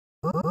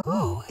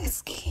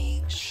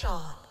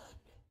Whoiskingshawn.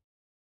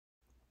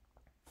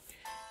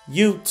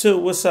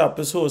 YouTube, what's up?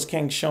 It's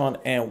Whoiskingshawn,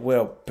 and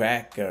we're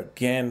back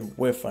again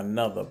with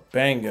another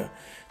banger.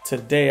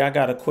 Today, I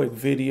got a quick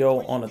video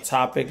on a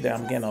topic that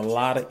I'm getting a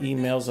lot of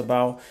emails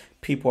about.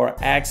 People are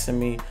asking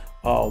me,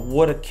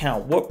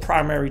 what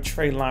primary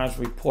trade lines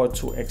report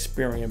to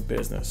Experian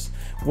Business?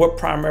 What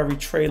primary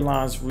trade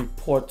lines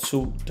report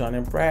to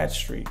Dun &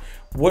 Bradstreet?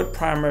 What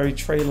primary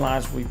trade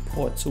lines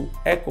report to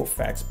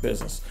Equifax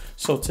Business?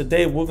 So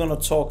today we're going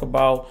to talk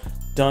about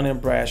Dun &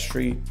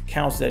 Bradstreet,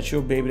 counts that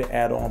you'll be able to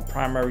add on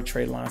primary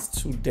trade lines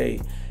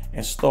today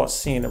and start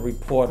seeing a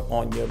report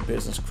on your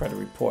business credit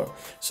report.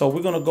 So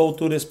we're going to go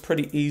through this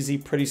pretty easy,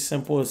 pretty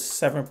simple. It's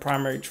 7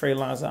 primary trade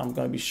lines that I'm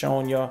going to be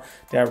showing y'all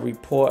that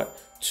report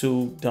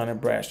to Dun &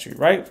 Bradstreet,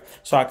 right?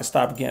 So I can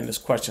stop getting this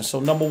question.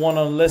 So number 1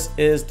 on the list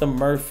is the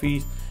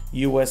Murphy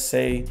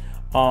USA.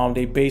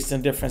 They based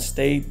in different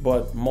states,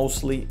 but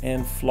mostly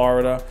in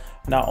Florida.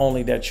 Not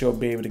only that, you'll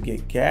be able to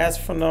get gas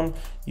from them,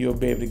 you'll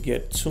be able to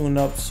get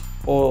tune-ups,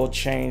 oil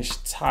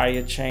change,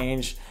 tire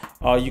change.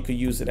 You could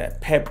use it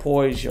at Pet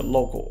Boys, your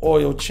local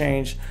oil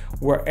change,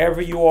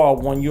 wherever you are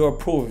when you're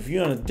approved. If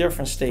you're in a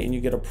different state and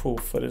you get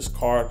approved for this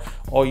card,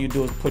 all you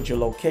do is put your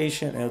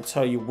location and it'll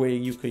tell you where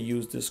you could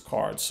use this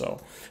card. So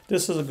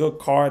this is a good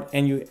card,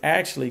 and you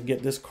actually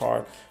get this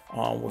card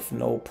with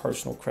no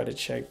personal credit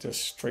check,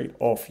 just straight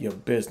off your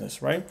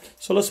business, right?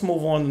 So let's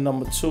move on to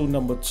number 2.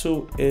 Number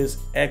 2 is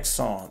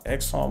Exxon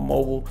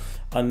Mobil,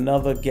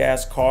 another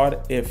gas card.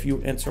 If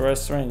you're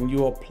interested and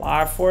you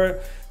apply for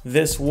it,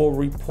 this will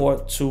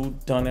report to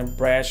Dun &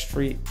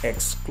 Bradstreet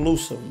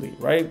exclusively,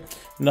 right?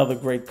 Another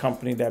great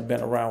company that's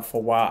been around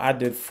for a while. I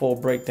did full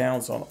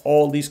breakdowns on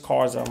all these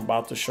cards I'm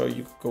about to show you.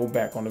 You can go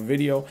back on the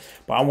video,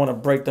 but I want to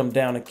break them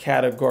down in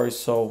categories.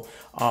 So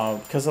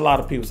because a lot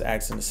of people's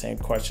asking the same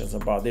questions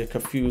about, they're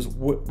confused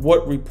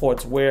what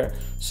reports where.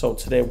 So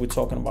today we're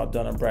talking about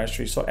Dun &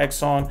 Bradstreet. So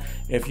Exxon,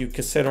 if you're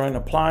considering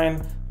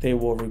applying, they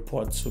will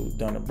report to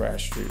Dun &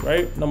 Bradstreet,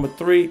 right? Number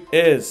 3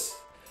 is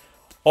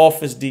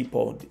Office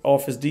Depot.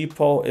 Office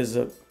Depot is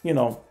a,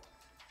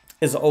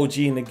 is an OG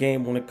in the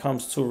game when it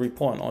comes to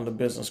reporting on the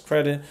business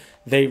credit.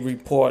 They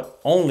report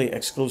only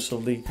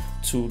exclusively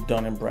to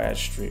Dun &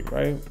 Bradstreet,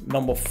 right?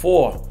 Number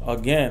 4,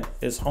 again,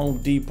 is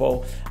Home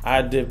Depot.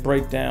 I did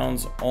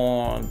breakdowns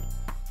on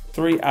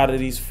 3 out of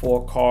these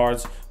 4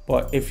 cards.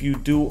 But if you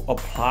do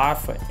apply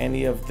for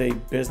any of the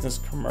business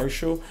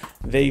commercial,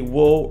 they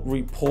will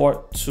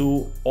report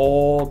to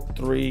all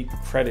 3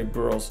 credit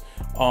bureaus.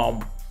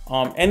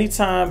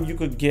 Anytime you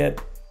could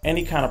get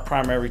any kind of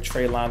primary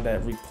trade line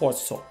that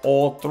reports to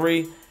all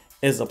 3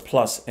 is a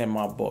plus in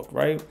my book,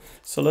 right?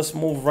 So let's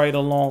move right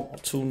along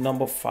to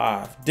number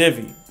 5,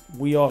 Divvy.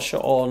 We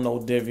should all know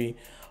Divvy.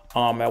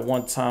 At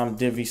one time,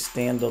 Divvy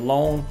stand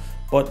alone,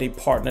 but they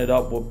partnered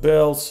up with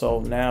Bill,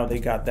 so now they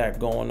got that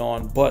going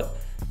on. But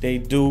they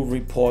do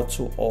report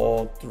to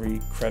all 3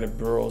 credit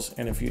bureaus.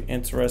 And if you're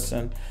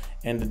interested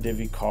in the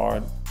Divvy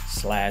card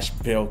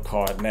 / Bill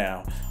card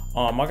now,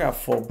 I got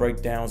full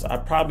breakdowns. I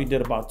probably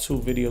did about 2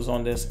 videos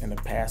on this in the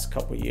past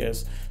couple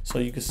years, so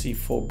you can see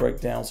full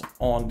breakdowns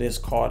on this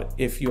card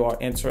if you are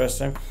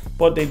interested.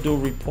 But they do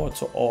report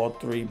to all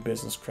 3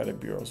 business credit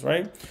bureaus,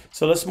 right?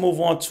 So let's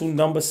move on to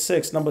number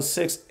 6. Number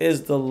 6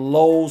 is the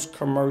Lowe's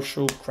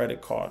commercial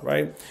credit card,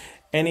 right?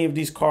 Any of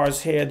these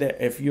cards here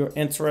that if you're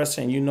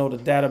interested and you know the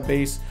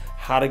database,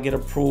 how to get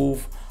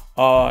approved,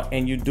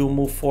 and you do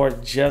move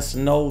forward, just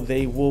know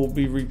they will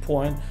be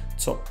reporting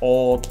to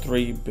all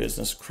 3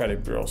 business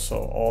credit bureaus. So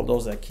all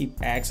those that keep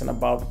asking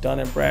about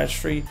Dun &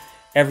 Bradstreet,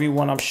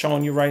 everyone I'm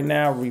showing you right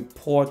now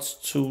reports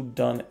to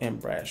Dun &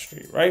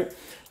 Bradstreet, right?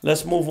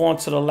 Let's move on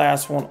to the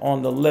last one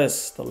on the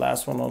list. The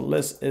last one on the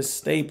list is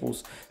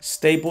Staples.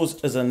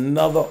 Staples is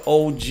another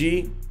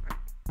OG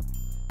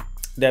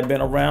that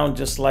been around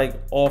just like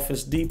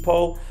Office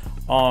Depot.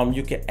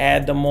 You can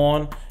add them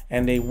on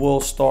and they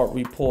will start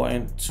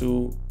reporting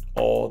to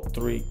all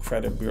 3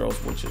 credit bureaus,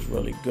 which is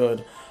really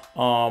good.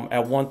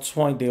 At one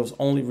point, they was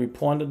only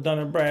reporting to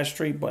Dun &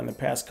 Bradstreet, but in the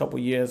past couple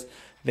years,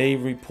 they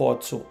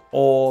report to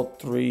all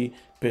 3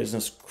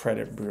 business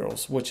credit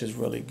bureaus, which is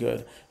really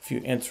good if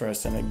you're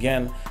interested. And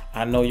again,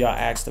 I know y'all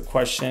asked the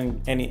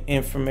question, any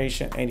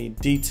information, any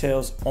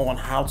details on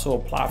how to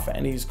apply for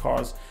any of these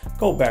cards,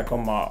 go back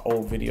on my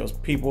old videos.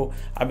 People,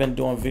 I've been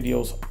doing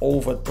videos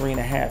over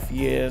 3.5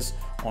 years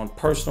on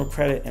personal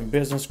credit and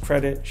business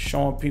credit,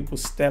 showing people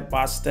step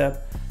by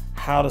step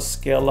how to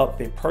scale up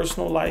their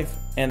personal life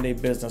and their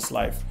business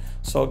life.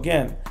 So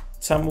again,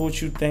 tell me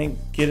what you think.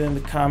 Get in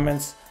the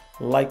comments,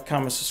 like,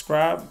 comment,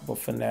 subscribe. But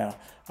for now,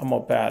 I'm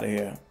up out of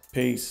here.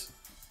 Peace.